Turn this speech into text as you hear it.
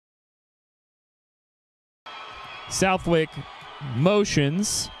Southwick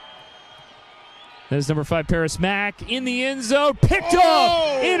motions. There's number 5, Paris Mack in the end zone. Picked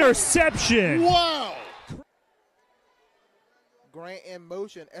off. Interception. Wow. Grant in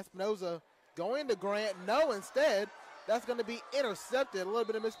motion. Espinoza going to Grant. No, instead, that's going to be intercepted. A little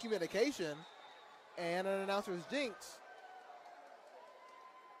bit of miscommunication. And an announcer's jinx.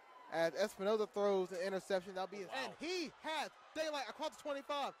 As Espinoza throws an interception, that'll be his. And he has daylight across the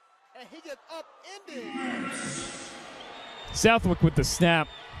 25. And he gets upended. Southwick with the snap.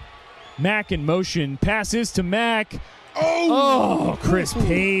 Mack in motion. Passes to Mack. Oh, Cristophe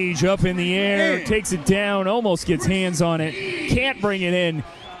Page up in the air. Man. Takes it down. Almost gets hands on it. Can't bring it in.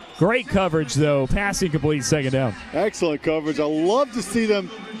 Great coverage, though. Pass incomplete, second down. Excellent coverage. I love to see them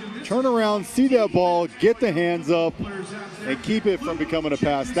turn around, see that ball, get the hands up, and keep it from becoming a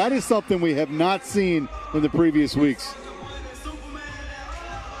pass. That is something we have not seen in the previous weeks.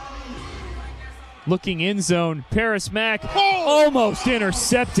 Looking end zone, Paris Mack almost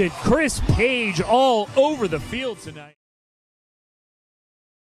intercepted. Cristophe Page all over the field tonight.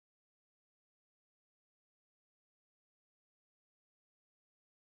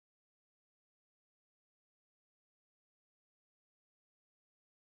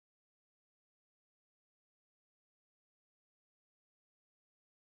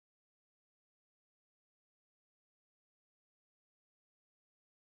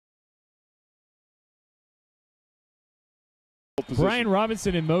 Brian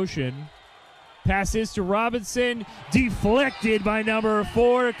Robinson in motion. Passes to Robinson. Deflected by number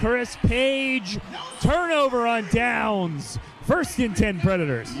 4, Cristophe Page. Turnover on downs. 1st and 10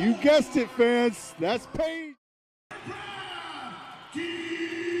 Predators. You guessed it, fans. That's Page.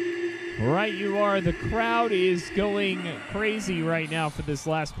 Right you are. The crowd is going crazy right now for this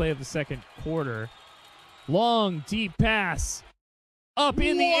last play of the second quarter. Long, deep pass. Up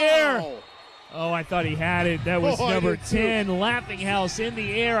in the air. Oh, I thought he had it. That was number 10, Laughinghouse in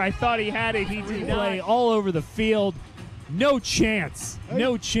the air. I thought he had it. He did play all over the field. No chance.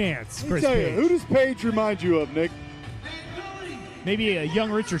 No chance, Chris Page. Who does Page remind you of, Nick? Maybe a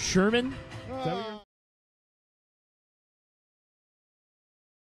young Richard Sherman? Is that what you're...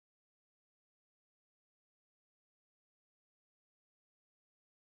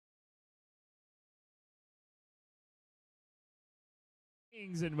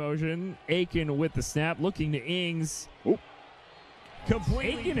 Ings in motion. Aiken with the snap, looking to Ings.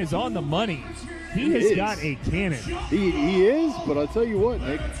 Aiken is on the money. He has got a cannon. He is, but I'll tell you what,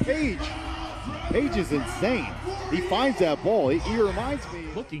 Nick, Page is insane. He finds that ball. He reminds me.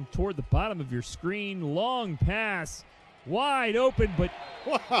 Looking toward the bottom of your screen, long pass, wide open, but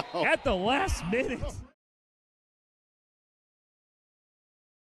at the last minute.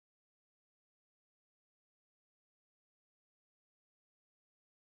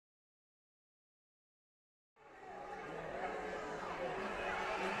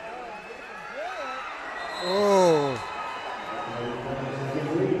 Un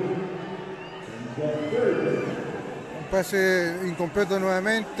pase incompleto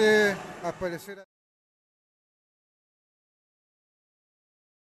nuevamente, al parecer.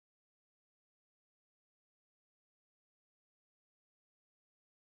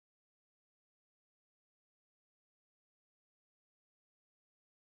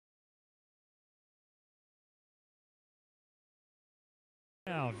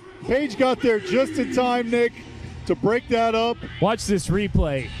 Page got there just in time, Nick, to break that up. Watch this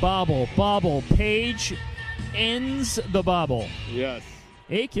replay. Bobble. Page ends the bobble. Yes.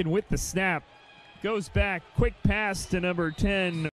 Aiken with the snap. Goes back. Quick pass to number 10.